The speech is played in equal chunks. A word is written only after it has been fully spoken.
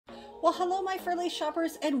Well, hello my friendly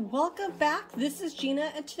shoppers and welcome back. This is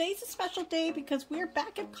Gina and today's a special day because we're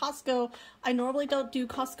back at Costco. I normally don't do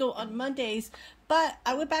Costco on Mondays, but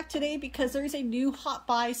I went back today because there's a new Hot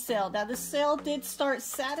Buy sale. Now the sale did start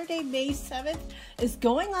Saturday, May 7th. It's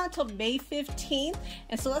going on till May 15th.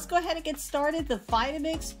 And so let's go ahead and get started. The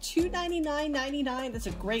Vitamix, $299.99. That's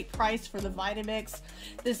a great price for the Vitamix.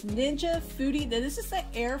 This Ninja Foodie, now this is the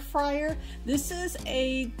air fryer. This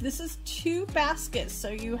is two baskets. So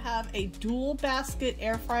you have a dual basket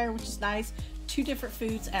air fryer, which is nice. Two different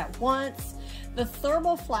foods at once. The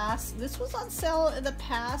thermal flask, this was on sale in the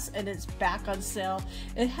past and it's back on sale.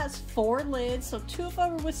 It has 4 lids, so 2 of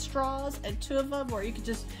them are with straws and 2 of them where you can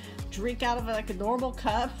just drink out of it like a normal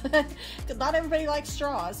cup. Not everybody likes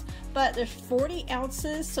straws, but there's 40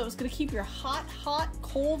 ounces, so it's going to keep your hot,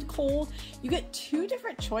 cold. You get 2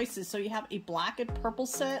 different choices, so you have a black and purple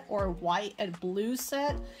set or a white and blue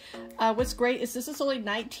set. What's great is this is only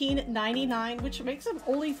 $19.99, which makes them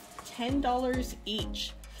only $10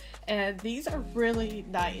 each. And these are really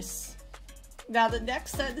nice. Now the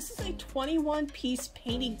next set, this is a 21-piece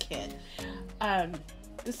painting kit.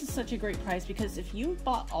 This is such a great price because if you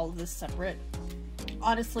bought all of this separate,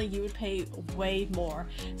 honestly, you would pay way more.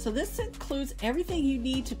 So this includes everything you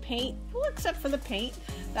need to paint, well, except for the paint.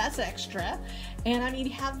 That's extra. And I mean,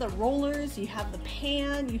 you have the rollers, you have the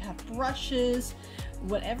pan, you have brushes,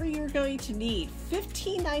 whatever you're going to need.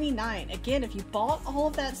 $15.99. Again, if you bought all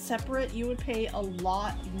of that separate, you would pay a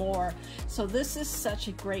lot more. So this is such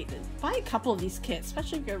a great, buy a couple of these kits,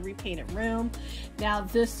 especially if you're gonna repaint a room. Now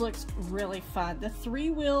this looks really fun. The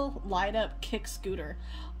 3-wheel light up kick scooter.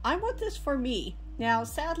 I want this for me. Now,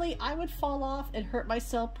 sadly, I would fall off and hurt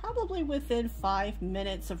myself probably within 5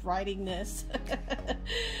 minutes of riding this.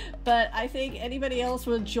 But I think anybody else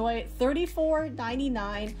will enjoy it.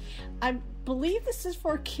 $34.99. I believe this is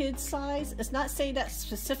for kids size. It's not saying that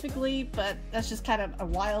specifically, but that's just kind of a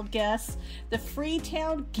wild guess. The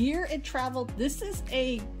Freetown Gear and Travel. This is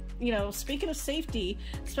a, you know, speaking of safety,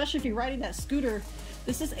 especially if you're riding that scooter,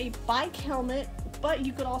 this is a bike helmet, but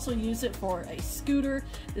you could also use it for a scooter.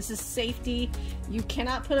 This is safety. You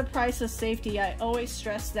cannot put a price of safety. I always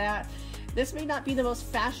stress that. This may not be the most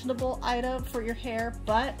fashionable item for your hair,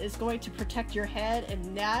 but it's going to protect your head,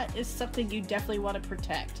 and that is something you definitely want to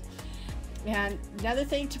protect. And another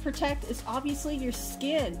thing to protect is obviously your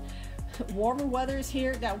skin. Warmer weather is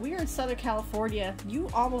here. Now we're in Southern California. You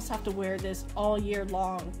almost have to wear this all year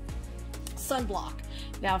long. Sunblock.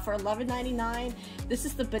 Now for $11.99, this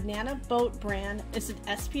is the Banana Boat brand. It's an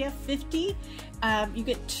SPF 50. You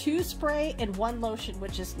get 2 spray and 1 lotion,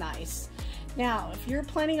 which is nice. Now, if you're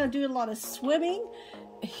planning on doing a lot of swimming,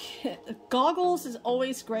 goggles is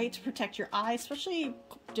always great to protect your eyes, especially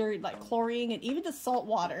during like chlorine, and even the salt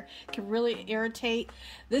water can really irritate.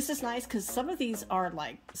 This is nice because some of these are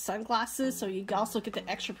like sunglasses, so you also get the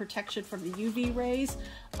extra protection from the UV rays.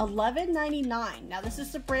 $11.99. Now this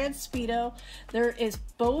is the brand Speedo. There is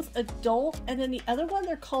both adult and then the other one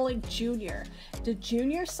they're calling junior. The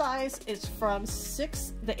junior size is from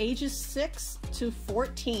the ages 6 to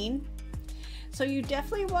 14. So you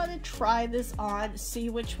definitely want to try this on, see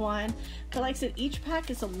which one. But like I said, each pack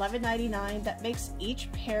is $11.99. That makes each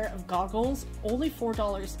pair of goggles only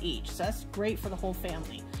 $4 each. So that's great for the whole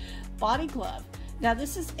family. Body glove. Now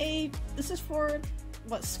this is for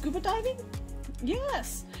what, scuba diving?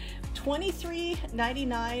 Yes.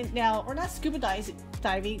 $23.99. Now, or not scuba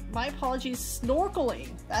diving, my apologies, snorkeling.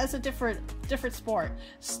 That is a different sport.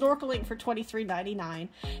 Snorkeling for $23.99.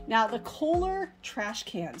 Now the Kohler trash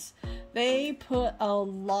cans, they put a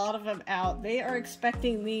lot of them out. They are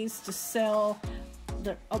expecting these to sell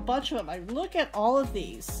a bunch of them. I look at all of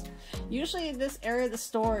these. Usually in this area of the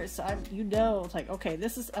stores, you know, it's like, okay,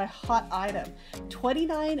 this is a hot item.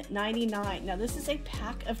 $29.99. Now this is a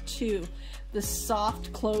pack of 2. The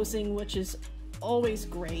soft closing, which is always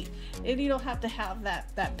great, and you don't have to have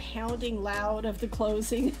that pounding loud of the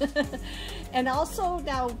closing. And also,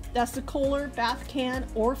 now that's the Kohler bath can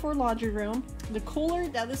or for laundry room. The Kohler,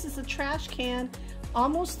 now this is a trash can,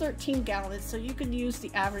 almost 13 gallons, so you can use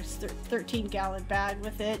the average 13-gallon bag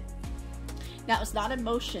with it. Now it's not a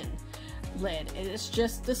motion lid, it is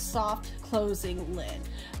just the soft closing lid,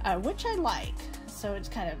 which I like. So it's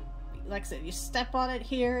kind of, like I said, you step on it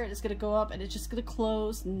here, it's gonna go up and it's just gonna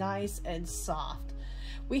close nice and soft.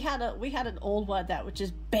 We had an old one that would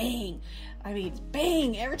just bang. I mean,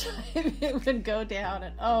 bang every time it would go down,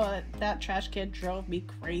 and oh, that trash can drove me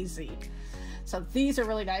crazy. So these are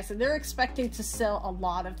really nice, and they're expecting to sell a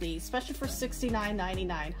lot of these, especially for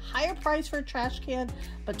 $69.99. Higher price for a trash can,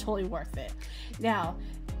 but totally worth it. Now,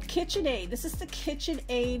 KitchenAid. This is the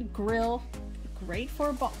KitchenAid grill great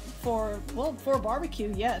for for a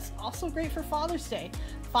barbecue, yes. Also great for Father's Day.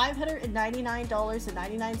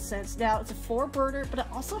 $599.99. Now it's a 4-burner, but it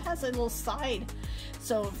also has a little side.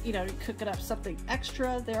 So, you know, you're cooking up something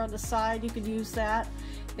extra there on the side, you can use that.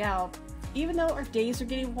 Now, even though our days are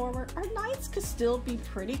getting warmer, our nights could still be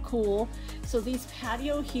pretty cool. So these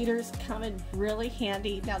patio heaters come in really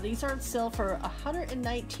handy. Now these are on sale for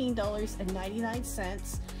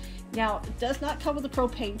 $119.99. Now, it does not come with a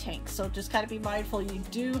propane tank, so just gotta be mindful. You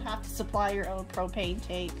do have to supply your own propane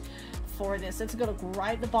tank for this. It's gonna go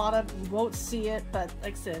right at the bottom. You won't see it, but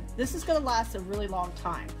like I said, this is gonna last a really long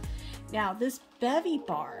time. Now, this bevy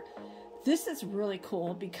bar, this is really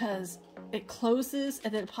cool because it closes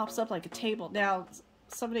and then it pops up like a table. Now,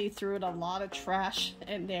 somebody threw in a lot of trash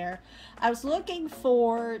in there. I was looking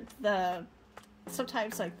for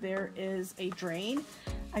sometimes like there is a drain.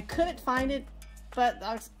 I couldn't find it, but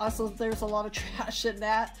also there's a lot of trash in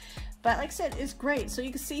that. But like I said, it's great. So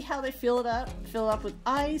you can see how they fill it up with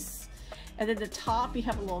ice. And then the top, you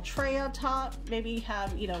have a little tray on top. Maybe you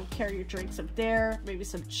have, you know, carry your drinks up there. Maybe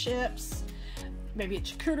some chips. Maybe a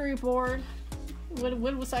charcuterie board.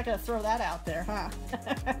 When was I gonna throw that out there, huh?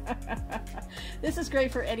 This is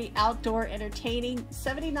great for any outdoor entertaining.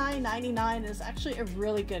 $79.99 is actually a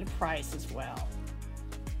really good price as well.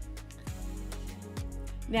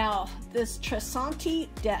 Now, this Tresanti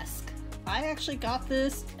desk. I actually got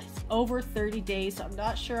this. It's over 30 days. So I'm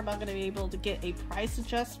not sure if I'm going to be able to get a price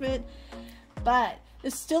adjustment, but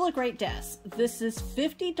it's still a great desk. This is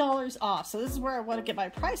 $50 off. So this is where I want to get my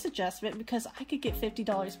price adjustment because I could get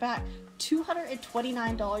 $50 back.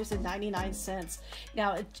 $229.99.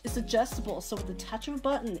 Now, it's adjustable. So with the touch of a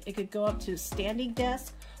button, it could go up to a standing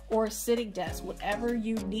desk or a sitting desk. Whatever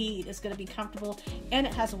you need is going to be comfortable, and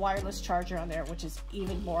it has a wireless charger on there, which is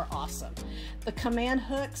even more awesome. The command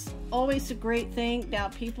hooks, always a great thing. Now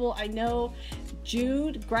people, I know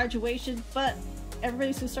June graduation, but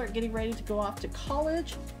everybody's gonna start getting ready to go off to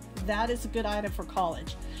college. That is a good item for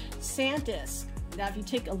college. SanDisk. Now if you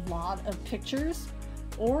take a lot of pictures,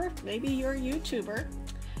 or maybe you're a YouTuber,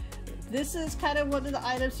 this is kind of one of the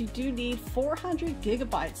items you do need. 400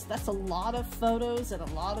 gigabytes. That's a lot of photos and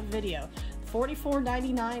a lot of video.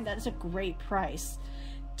 $44.99. That is a great price.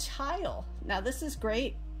 Tile. Now this is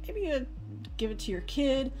great. Maybe you give it to your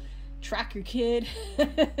kid, track your kid.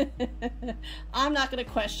 I'm not going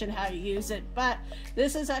to question how you use it, but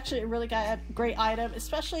this is actually a really great item,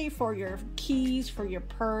 especially for your keys, for your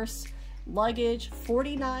purse, luggage.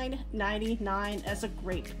 $49.99. That's a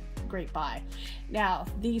great buy. Now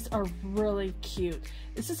these are really cute.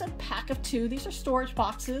 This is a pack of 2. These are storage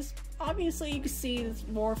boxes. Obviously you can see it's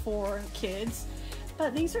more for kids,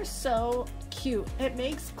 but these are so cute. It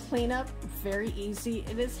makes cleanup very easy,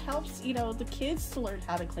 and this helps, you know, the kids to learn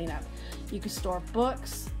how to clean up. You can store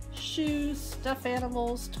books, shoes, stuffed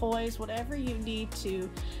animals, toys, whatever you need to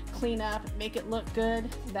clean up, make it look good.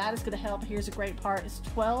 That is going to help. Here's a great part. It's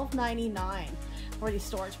 $12.99 for these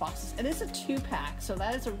storage boxes, and it's a 2-pack, so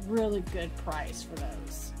that is a really good price for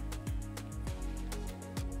those.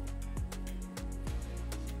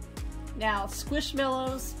 Now,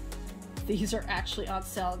 Squishmallows, these are actually on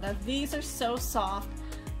sale. Now these are so soft.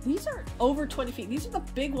 These are over 20 feet. These are the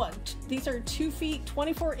big ones. These are 2 feet,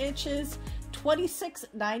 24 inches,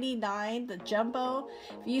 $26.99, the jumbo.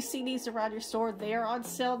 If you see these around your store, they are on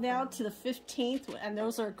sale now to the 15th, and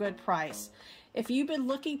those are a good price. If you've been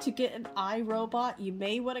looking to get an iRobot, you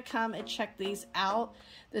may want to come and check these out.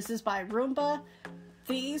 This is by Roomba.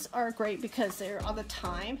 These are great because they're on the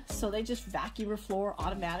time, so they just vacuum your floor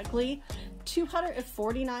automatically.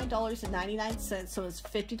 $249.99, so it's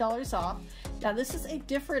 $50 off. Now this is a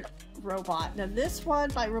different robot. Now this one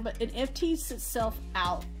by Roomba, it empties itself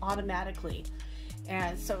out automatically.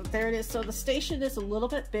 And so there it is. So the station is a little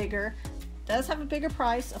bit bigger. It does have a bigger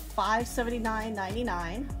price of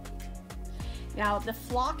 $579.99. Now the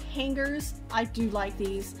flock hangers, I do like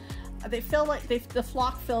these. They feel like the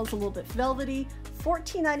flock feels a little bit velvety.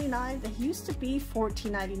 $14.99. They used to be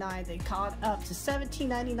 $14.99. They got up to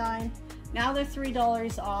 $17.99. Now they're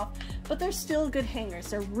 $3 off, but they're still good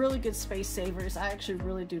hangers. They're really good space savers. I actually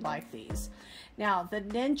really do like these. Now the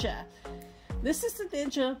Ninja. This is the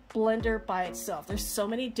Ninja blender by itself. There's so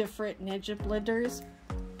many different Ninja blenders,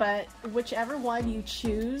 but whichever one you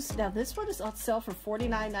choose. Now this one is on sale for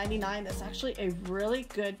 $49.99. That's actually a really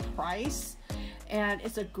good price, and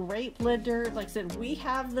it's a great blender. Like I said, we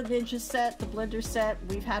have the Ninja set, the blender set.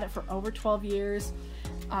 We've had it for over 12 years.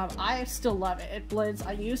 I still love it. It blends.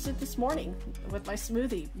 I used it this morning with my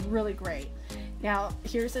smoothie. Really great. Now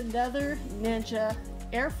here's another Ninja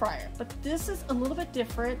air fryer, but this is a little bit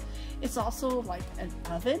different. It's also like an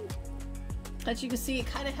oven. As you can see, it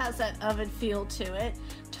kind of has that oven feel to it.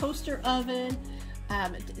 Toaster oven.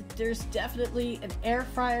 There's definitely an air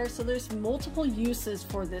fryer, so there's multiple uses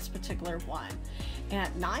for this particular one.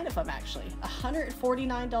 And 9 of them actually.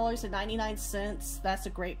 $149.99. That's a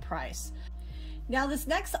great price. Now this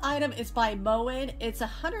next item is by Moen. It's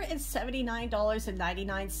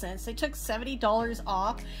 $179.99. They took $70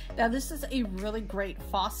 off. Now this is a really great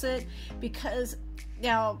faucet because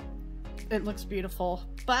now it looks beautiful,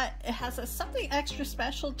 but it has something extra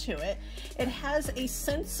special to it. It has a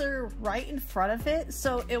sensor right in front of it,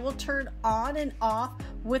 so it will turn on and off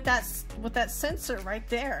with that sensor right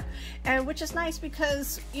there, and which is nice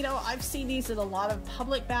because, you know, I've seen these in a lot of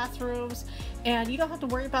public bathrooms and you don't have to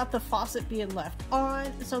worry about the faucet being left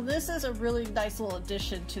on. So this is a really nice little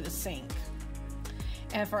addition to the sink.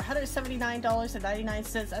 And for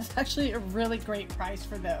 $179.99, that's actually a really great price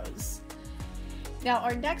for those. Now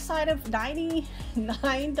our next item,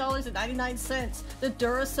 $99.99, the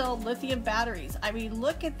Duracell lithium batteries. I mean,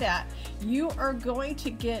 look at that. You are going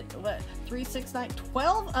to get, what, 3, 6, 9,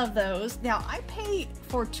 12 of those. Now I pay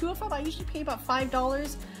for 2 of them, I usually pay about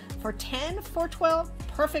 $5. For 10, for 12,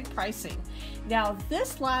 perfect pricing. Now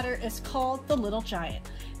this ladder is called the Little Giant.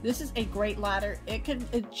 This is a great ladder. It can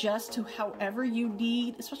adjust to however you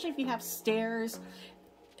need, especially if you have stairs,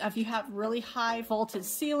 if you have really high voltage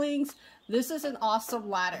ceilings. This is an awesome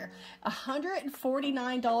ladder.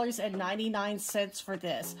 $149.99 for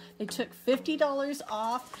this. They took $50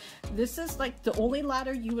 off. This is like the only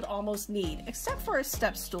ladder you would almost need, except for a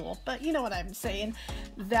step stool. But you know what I'm saying.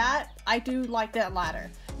 That, I do like that ladder.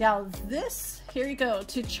 Now this, here you go,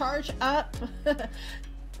 to charge up.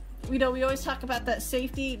 You know, we always talk about that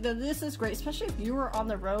safety. Now this is great, especially if you were on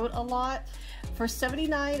the road a lot. For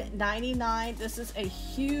 $79.99, this is a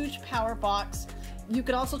huge power box. You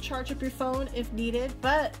could also charge up your phone if needed,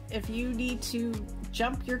 but if you need to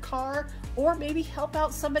jump your car or maybe help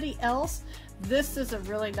out somebody else, this is a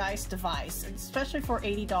really nice device, especially for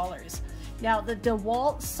 $80. Now the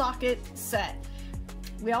DeWalt socket set.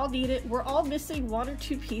 We all need it. We're all missing 1 or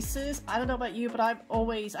 2 pieces. I don't know about you, but I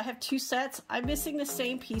have 2 sets. I'm missing the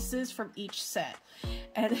same pieces from each set.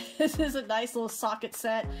 And this is a nice little socket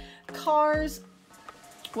set. Cars,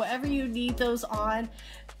 whatever you need those on.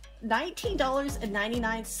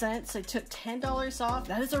 $19.99. They took $10 off.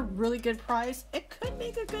 That is a really good price. It could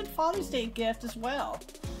make a good Father's Day gift as well.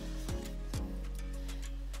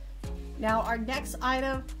 Now our next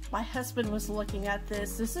item, my husband was looking at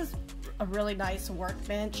this. This is a really nice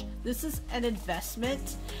workbench. This is an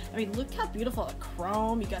investment. I mean, look how beautiful, the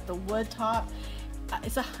chrome, you got the wood top.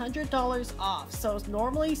 It's $100 off, so it's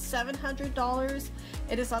normally $700.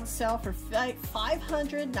 It is on sale for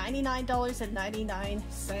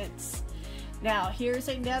 $599.99. Now here's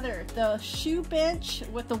another, the shoe bench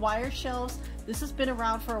with the wire shelves. This has been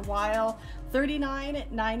around for a while.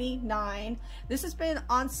 $39.99. This has been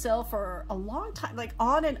on sale for a long time, like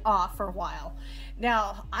on and off for a while.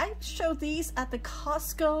 Now I showed these at the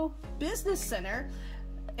Costco Business Center,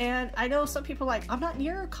 and I know some people are like, I'm not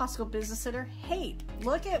near a Costco Business Center. Hey,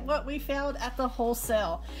 look at what we found at the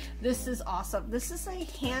wholesale. This is awesome. This is a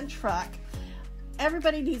hand truck.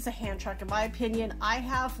 Everybody needs a hand truck, in my opinion. I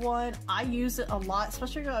have one. I use it a lot,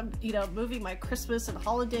 especially when I'm, you know, moving my Christmas and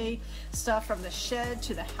holiday stuff from the shed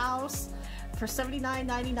to the house. For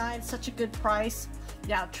 $79.99, such a good price.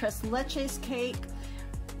 Now, Tres Leches cake.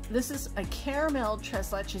 This is a caramel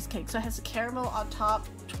Tres Leches cake, so it has a caramel on top.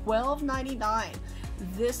 $12.99.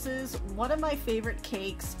 This is one of my favorite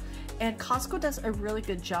cakes, and Costco does a really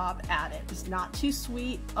good job at it. It's not too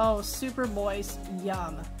sweet. Oh, super moist.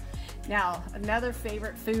 Yum. Now, another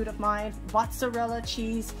favorite food of mine, mozzarella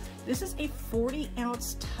cheese. This is a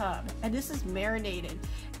 40-ounce tub, and this is marinated.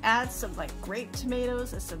 Add some like grape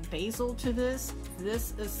tomatoes and some basil to this.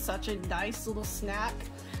 This is such a nice little snack.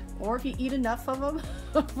 Or if you eat enough of them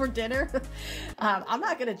for dinner. I'm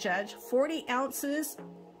not gonna judge. 40 ounces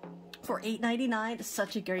for $8.99 is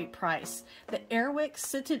such a great price. The Airwick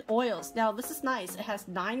scented oils. Now this is nice. It has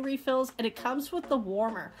 9 refills and it comes with the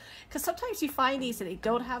warmer. Because sometimes you find these and they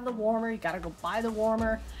don't have the warmer. You gotta go buy the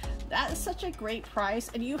warmer. That is such a great price.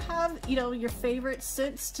 And you have, you know, your favorite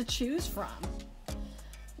scents to choose from.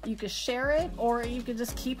 You can share it or you can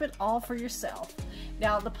just keep it all for yourself.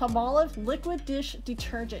 Now the Palmolive liquid dish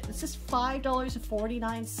detergent. This is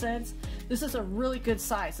 $5.49. This is a really good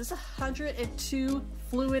size. This is 102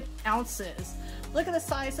 fluid ounces. Look at the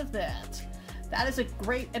size of that. That is a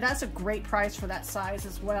great, and that's a great price for that size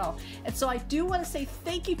as well. And so I do want to say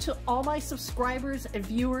thank you to all my subscribers and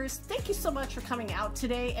viewers. Thank you so much for coming out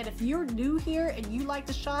today. And if you're new here and you like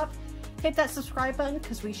to shop, hit that subscribe button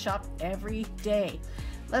because we shop every day.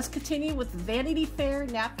 Let's continue with Vanity Fair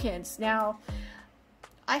napkins. Now,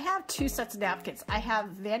 I have two sets of napkins. I have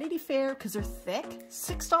Vanity Fair because they're thick,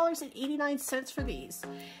 $6.89 for these,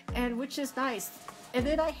 and which is nice. And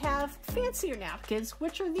then I have fancier napkins,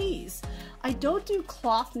 which are these. I don't do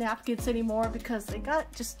cloth napkins anymore because they got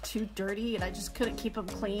just too dirty and I just couldn't keep them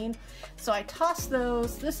clean. So I tossed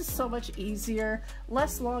those. This is so much easier,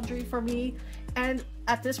 less laundry for me, and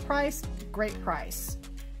at this price, great price.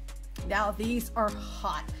 Now these are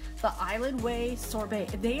hot. The Island Way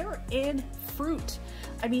sorbet. They are in fruit.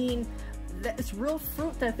 I mean, it's real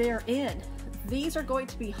fruit that they're in. These are going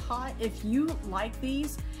to be hot. If you like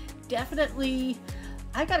these, definitely.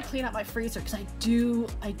 I gotta clean out my freezer because I do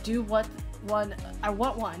want one. I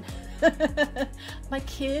want one. My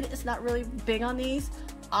kid is not really big on these.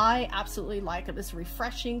 I absolutely like them. It's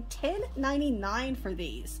refreshing. $10.99 for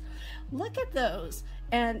these. Look at those.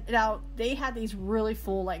 And now they had these really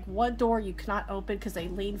full, like one door you cannot open because they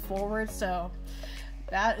lean forward. So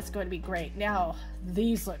that is going to be great. Now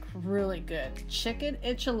these look really good. Chicken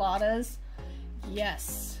enchiladas.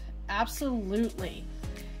 Yes, absolutely.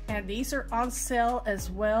 And these are on sale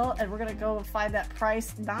as well, and we're gonna go and find that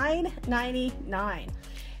price, $9.99.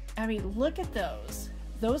 I mean, look at those.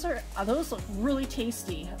 Those look really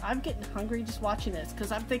tasty. I'm getting hungry just watching this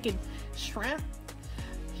because I'm thinking shrimp.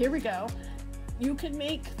 Here we go. You can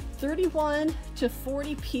make 31 to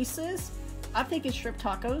 40 pieces. I'm thinking shrimp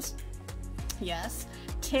tacos. Yes,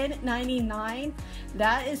 $10.99.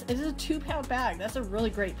 That is, it is a 2-pound bag. That's a really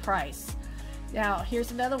great price. Now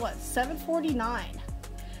here's another one, $7.49.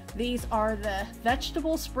 These are the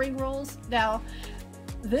vegetable spring rolls. Now,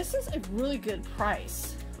 this is a really good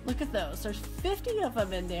price. Look at those. There's 50 of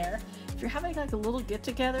them in there. If you're having like a little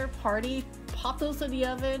get-together party, pop those in the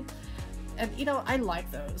oven. And you know, I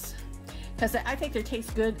like those because I think they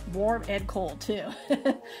taste good warm and cold too.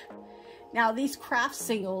 Now, these craft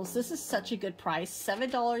singles, this is such a good price,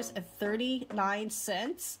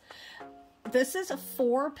 $7.39. This is a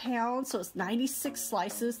 4-pound, so it's 96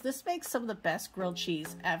 slices. This makes some of the best grilled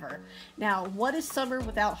cheese ever. Now, what is summer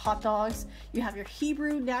without hot dogs? You have your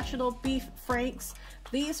Hebrew National Beef Franks.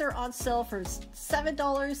 These are on sale for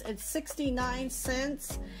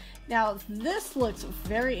 $7.69. Now, this looks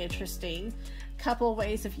very interesting. Couple of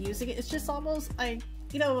ways of using it. It's just almost like,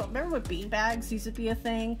 you know, remember when bean bags used to be a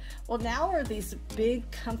thing? Well, now are these big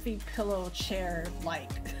comfy pillow chair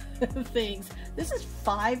like things. This is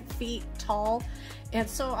 5 feet tall, and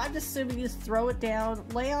so I'm assuming you just throw it down,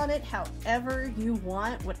 lay on it however you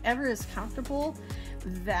want, whatever is comfortable.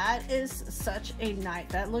 That is such a night.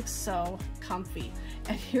 That looks so comfy.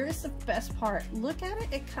 And here's the best part. Look at it.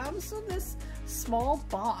 It comes in this small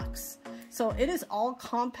box. So it is all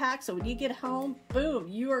compact, so when you get home, boom,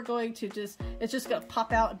 you are going to it's just gonna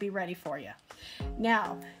pop out and be ready for you.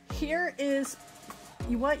 Now, here is,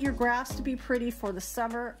 you want your grass to be pretty for the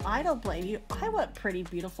summer. I don't blame you. I want pretty,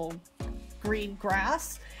 beautiful green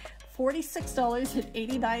grass.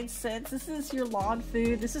 $46.89. This is your lawn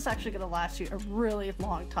food. This is actually gonna last you a really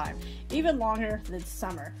long time, even longer than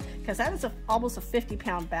summer, because that is almost a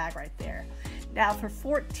 50-pound bag right there. Now for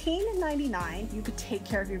 $14.99, you could take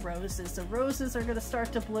care of your roses. The roses are gonna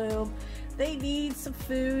start to bloom. They need some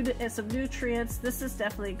food and some nutrients. This is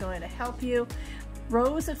definitely going to help you.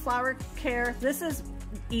 Rose and flower care, this is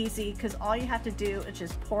easy because all you have to do is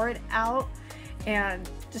just pour it out and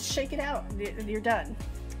just shake it out and you're done.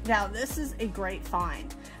 Now this is a great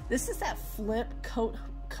find. This is that flip coat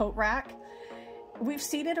rack. We've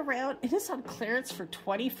seen it around. It is on clearance for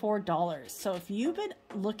 $24. So if you've been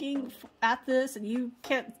looking at this and you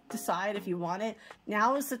can't decide if you want it,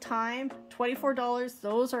 now is the time. $24,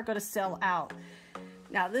 those are going to sell out.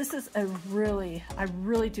 Now this is I really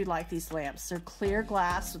do like these lamps. They're clear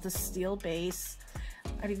glass with a steel base.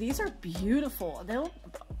 I mean, these are beautiful. They'll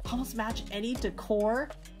almost match any decor.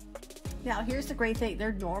 Now here's the great thing.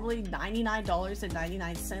 They're normally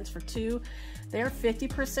 $99.99 for 2. They're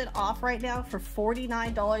 50% off right now for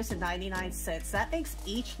 $49.99. That makes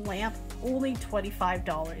each lamp only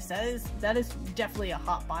 $25. That is definitely a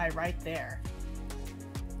hot buy right there.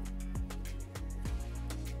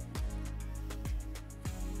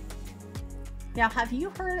 Now, have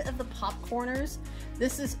you heard of the popcorners?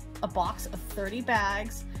 This is a box of 30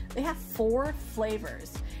 bags. They have 4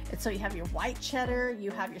 flavors. And so you have your white cheddar,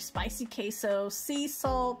 you have your spicy queso, sea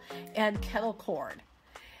salt, and kettle corn.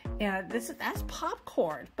 And that's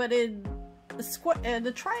popcorn, but in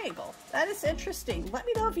the triangle. That is interesting. Let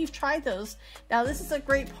me know if you've tried those. Now this is a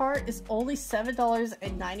great part. It's only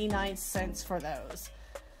 $7.99 for those.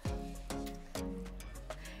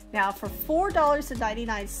 Now for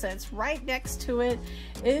 $4.99, right next to it,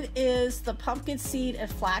 it is the pumpkin seed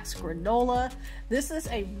and flax granola. This is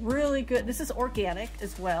a really good, this is organic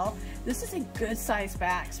as well. This is a good size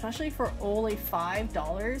bag, especially for only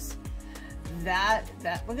 $5.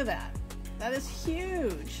 Look at that. That is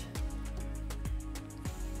huge.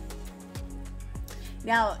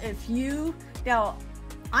 Now,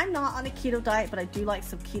 I'm not on a keto diet, but I do like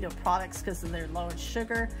some keto products because they're low in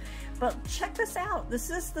sugar. But check this out. This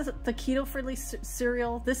is the keto-friendly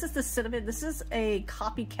cereal. This is the cinnamon. This is a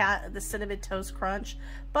copycat of the Cinnamon Toast Crunch,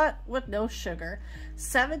 but with no sugar.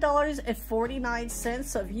 $7.49.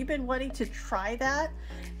 So if you've been wanting to try that,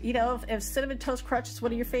 you know, if Cinnamon Toast Crunch is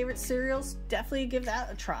one of your favorite cereals, definitely give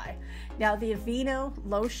that a try. Now the Aveeno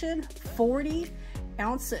lotion, 40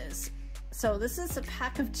 ounces. So this is a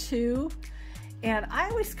pack of 2. And I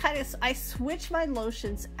always I switch my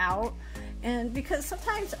lotions out, and because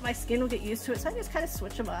sometimes my skin will get used to it, so I just kind of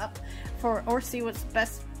switch them up or see what's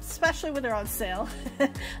best, especially when they're on sale.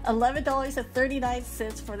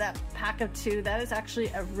 $11.39 for that pack of 2. That is actually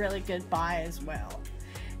a really good buy as well.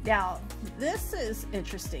 Now, this is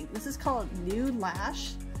interesting. This is called New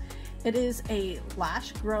Lash. It is a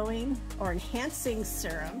lash growing or enhancing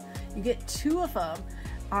serum. You get 2 of them.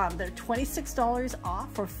 They're $26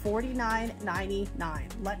 off for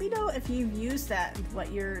 $49.99. Let me know if you've used that and what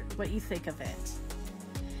you think of it.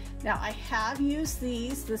 Now I have used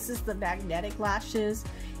these. This is the magnetic lashes.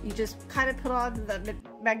 You just kind of put on, the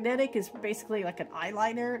magnetic is basically like an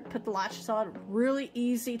eyeliner. Put the lashes on, really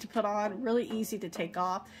easy to put on, really easy to take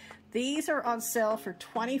off. These are on sale for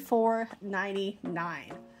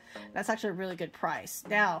 $24.99. That's actually a really good price.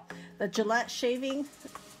 Now the Gillette shaving,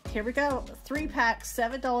 here we go, 3-pack,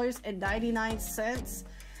 $7.99.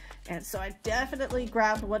 And so I definitely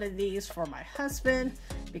grabbed one of these for my husband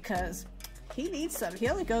because he needs some. He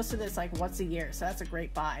only goes to this like once a year, so that's a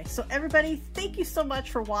great buy. So everybody, thank you so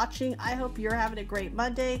much for watching. I hope you're having a great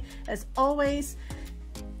Monday. As always,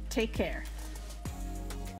 take care.